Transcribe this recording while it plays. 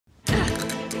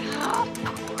Come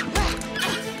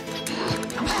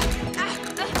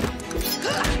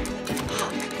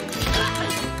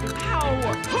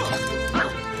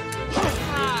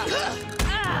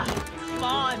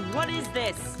on, what is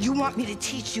this? You want me to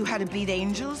teach you how to beat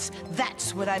angels?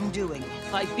 That's what I'm doing.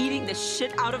 By beating the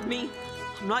shit out of me?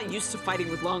 I'm not used to fighting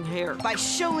with long hair. By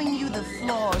showing you the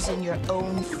flaws in your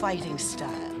own fighting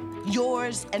style.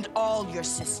 Yours and all your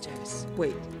sisters.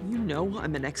 Wait, you know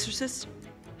I'm an exorcist?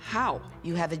 How?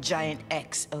 You have a giant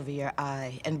X over your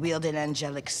eye and wield an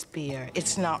angelic spear.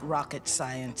 It's not rocket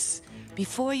science.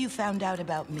 Before you found out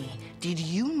about me, did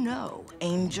you know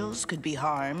angels could be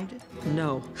harmed?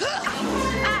 No.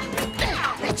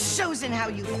 That shows in how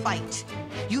you fight.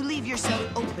 You leave yourself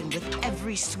open with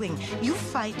every swing. You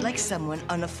fight like someone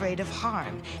unafraid of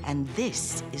harm, and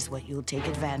this is what you'll take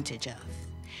advantage of.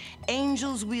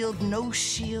 Angels wield no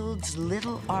shields,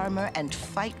 little armor, and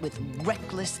fight with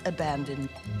reckless abandon.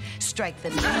 Strike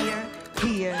them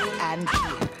here, and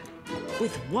here.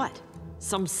 With what?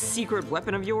 Some secret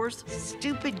weapon of yours?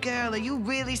 Stupid girl, are you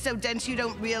really so dense you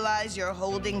don't realize you're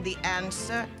holding the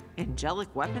answer?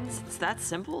 Angelic weapons? It's that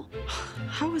simple?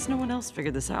 How has no one else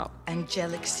figured this out?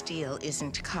 Angelic steel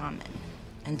isn't common,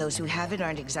 and those who have it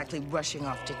aren't exactly rushing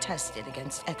off to test it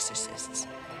against exorcists.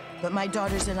 But my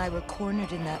daughters and I were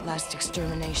cornered in that last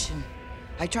extermination.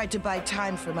 I tried to buy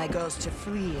time for my girls to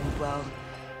flee, and well,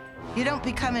 you don't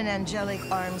become an angelic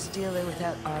arms dealer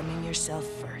without arming yourself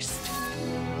first.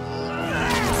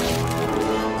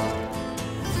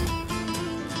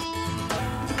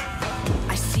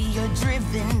 I see you're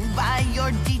driven by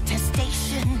your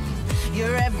detestation.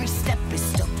 Your every step is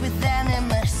stoked with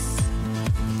animus.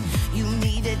 You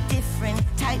need a different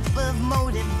type of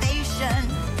motivation,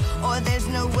 or there's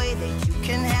no way that you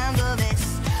can handle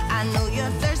this. I know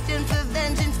you're thirsting for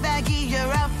vengeance, baggy,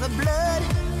 you're out for blood,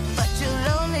 but you'll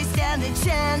only stand a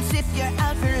chance if you're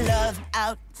out for love.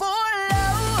 Out for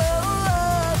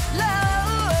love,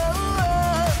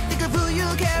 love. Think of who you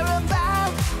care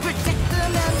about, protect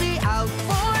them and be out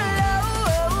for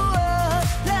love,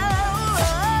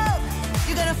 love.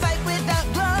 You're gonna fight without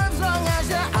gloves long as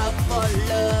you're out for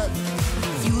love.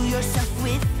 Fuel yourself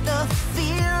with the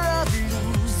fear of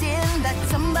losing that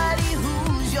somebody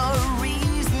who's your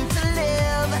reason to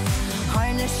live.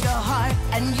 Harness your heart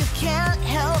and you can't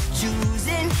help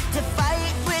choosing to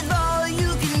fight with all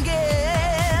you can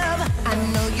give. I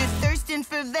know you're thirsting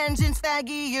for vengeance,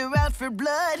 faggy, you're out for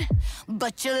blood,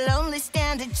 but you'll only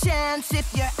stand a chance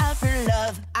if you're out for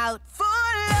love. Out for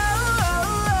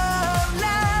love,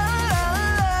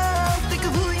 love. Think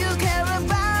of who you care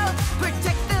about,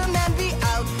 protect them and be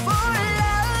out for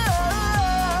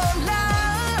love,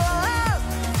 love.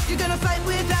 You're gonna fight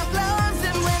without gloves,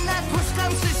 and when that push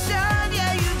comes to shove,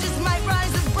 yeah, you just might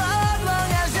rise above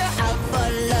long as you're out for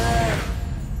love.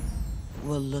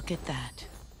 Well, look at that.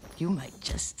 You might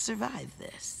just survive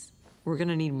this. We're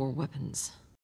gonna need more weapons.